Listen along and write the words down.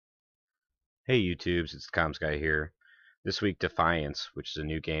Hey YouTubes, it's the Comms Guy here. This week, Defiance, which is a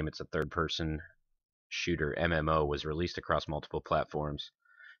new game, it's a third-person shooter MMO, was released across multiple platforms.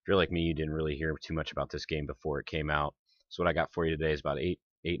 If you're like me, you didn't really hear too much about this game before it came out. So what I got for you today is about eight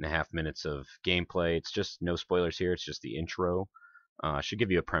and a half minutes of gameplay. It's just no spoilers here. It's just the intro. Should give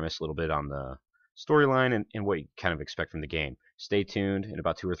you a premise a little bit on the storyline and what you kind of expect from the game. Stay tuned. In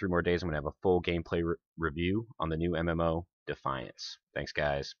about 2 or 3 more days, I'm going to have a full gameplay review on the new MMO, Defiance. Thanks,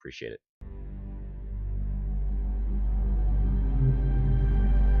 guys. Appreciate it.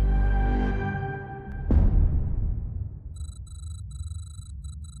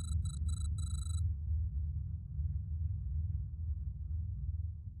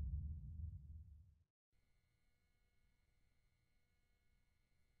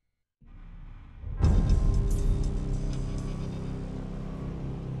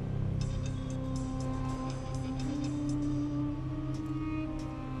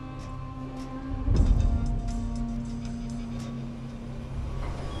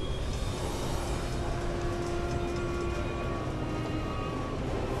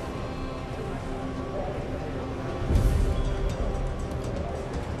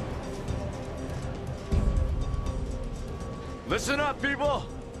 Listen up, people!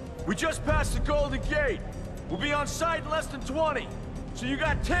 We just passed the Golden Gate. We'll be on site in less than 20. So you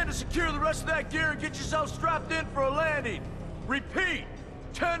got 10 to secure the rest of that gear and get yourself strapped in for a landing. Repeat!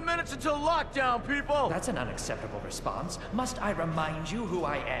 10 minutes until lockdown, people! That's an unacceptable response. Must I remind you who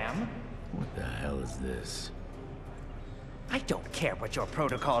I am? What the hell is this? I don't care what your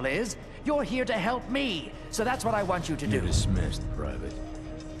protocol is. You're here to help me, so that's what I want you to You're do. dismissed, Private.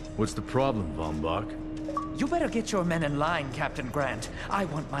 What's the problem, Von Bach? You better get your men in line, Captain Grant. I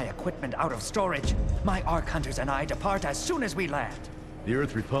want my equipment out of storage. My Ark Hunters and I depart as soon as we land. The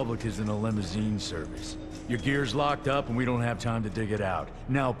Earth Republic is in a limousine service. Your gear's locked up and we don't have time to dig it out.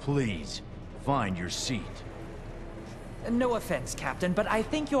 Now please, find your seat. No offense, Captain, but I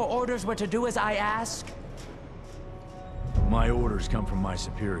think your orders were to do as I ask. My orders come from my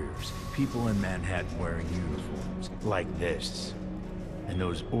superiors. People in Manhattan wearing uniforms, like this. And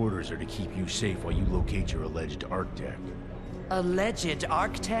those orders are to keep you safe while you locate your alleged Arctech. Alleged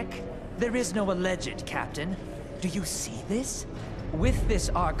Arctech? There is no alleged, Captain. Do you see this? With this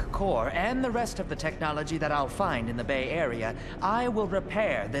Arc core and the rest of the technology that I'll find in the Bay Area, I will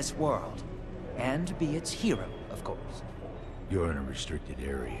repair this world. And be its hero, of course. You're in a restricted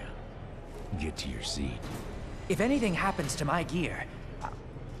area. Get to your seat. If anything happens to my gear,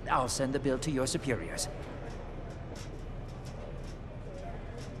 I'll send the bill to your superiors.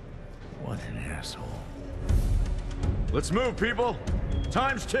 What an asshole. Let's move, people!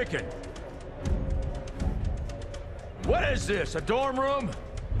 Time's ticking! What is this, a dorm room?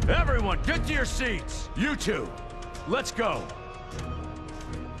 Everyone, get to your seats! You two, let's go!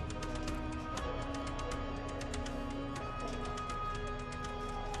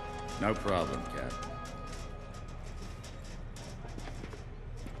 No problem, Cap.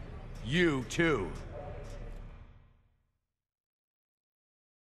 You too.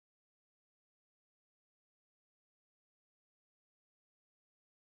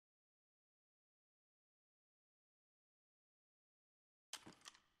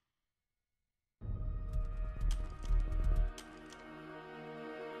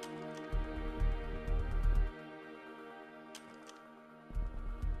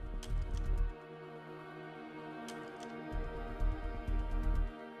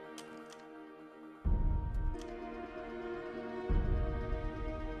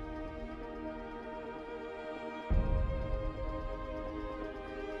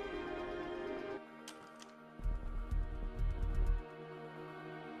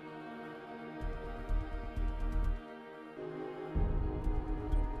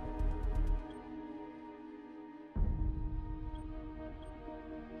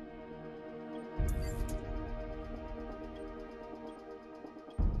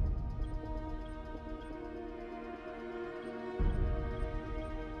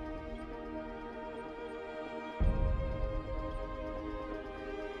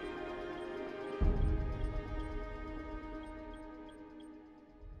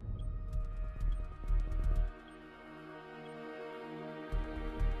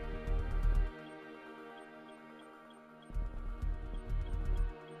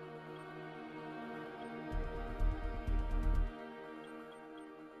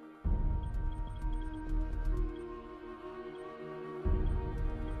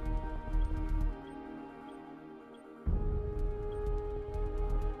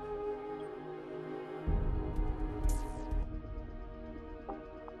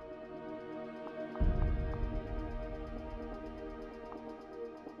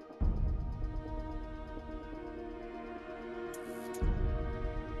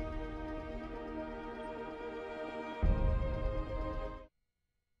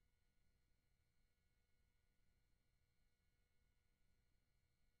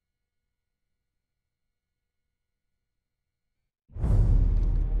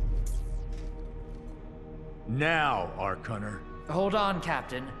 Now, Ark Hunter. Hold on,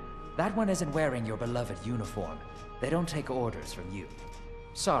 Captain. That one isn't wearing your beloved uniform. They don't take orders from you.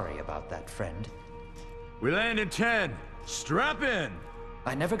 Sorry about that, friend. We land in 10. Strap in!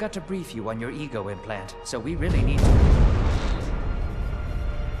 I never got to brief you on your ego implant, so we really need to...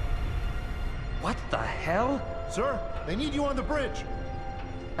 What the hell? Sir, they need you on the bridge.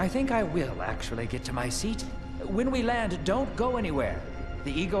 I think I will actually get to my seat. When we land, don't go anywhere.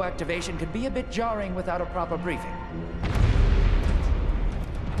 The ego activation can be a bit jarring without a proper briefing.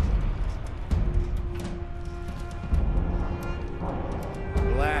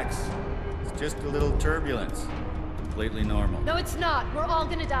 Relax. It's just a little turbulence. Completely normal. No, it's not. We're all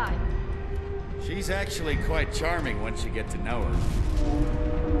gonna die. She's actually quite charming once you get to know her.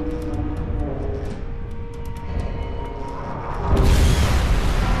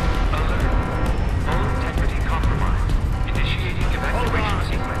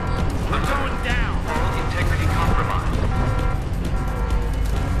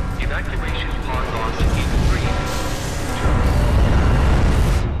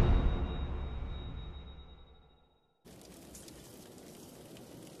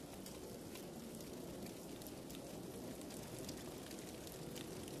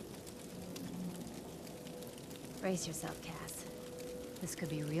 Brace yourself, Cass. This could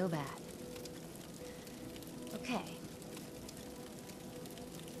be real bad. Okay.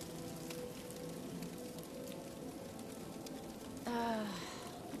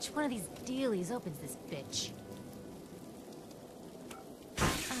 Which one of these dealies opens this bitch?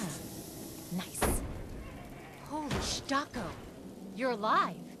 Ah, nice. Holy Stocko! You're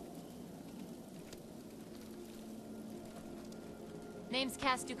alive! Name's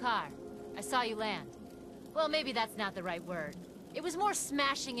Cass Dukar. I saw you land. Well, maybe that's not the right word. It was more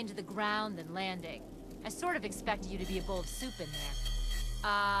smashing into the ground than landing. I sort of expected you to be a bowl of soup in there.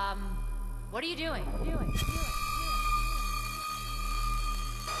 What are you doing?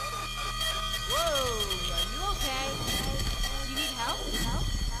 Whoa, are you okay? Do you need help?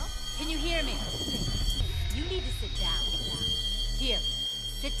 Can you hear me? You need to sit down. Here,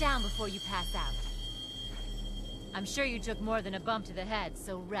 sit down before you pass out. I'm sure you took more than a bump to the head,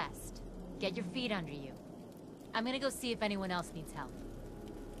 so rest. Get your feet under you. I'm gonna go see if anyone else needs help.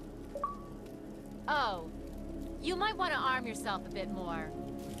 Oh, you might want to arm yourself a bit more.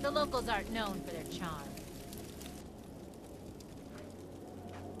 The locals aren't known for their charm.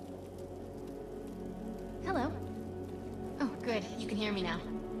 Hello. Oh, good. You can hear me now.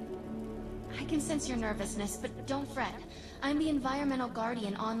 I can sense your nervousness, but don't fret. I'm the environmental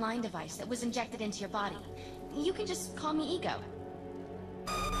guardian online device that was injected into your body. You can just call me Ego.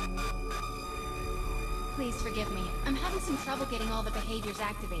 Please forgive me. I'm having some trouble getting all the behaviors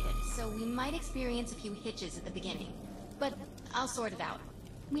activated, so we might experience a few hitches at the beginning. But I'll sort it out.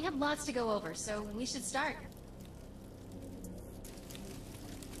 We have lots to go over, so we should start.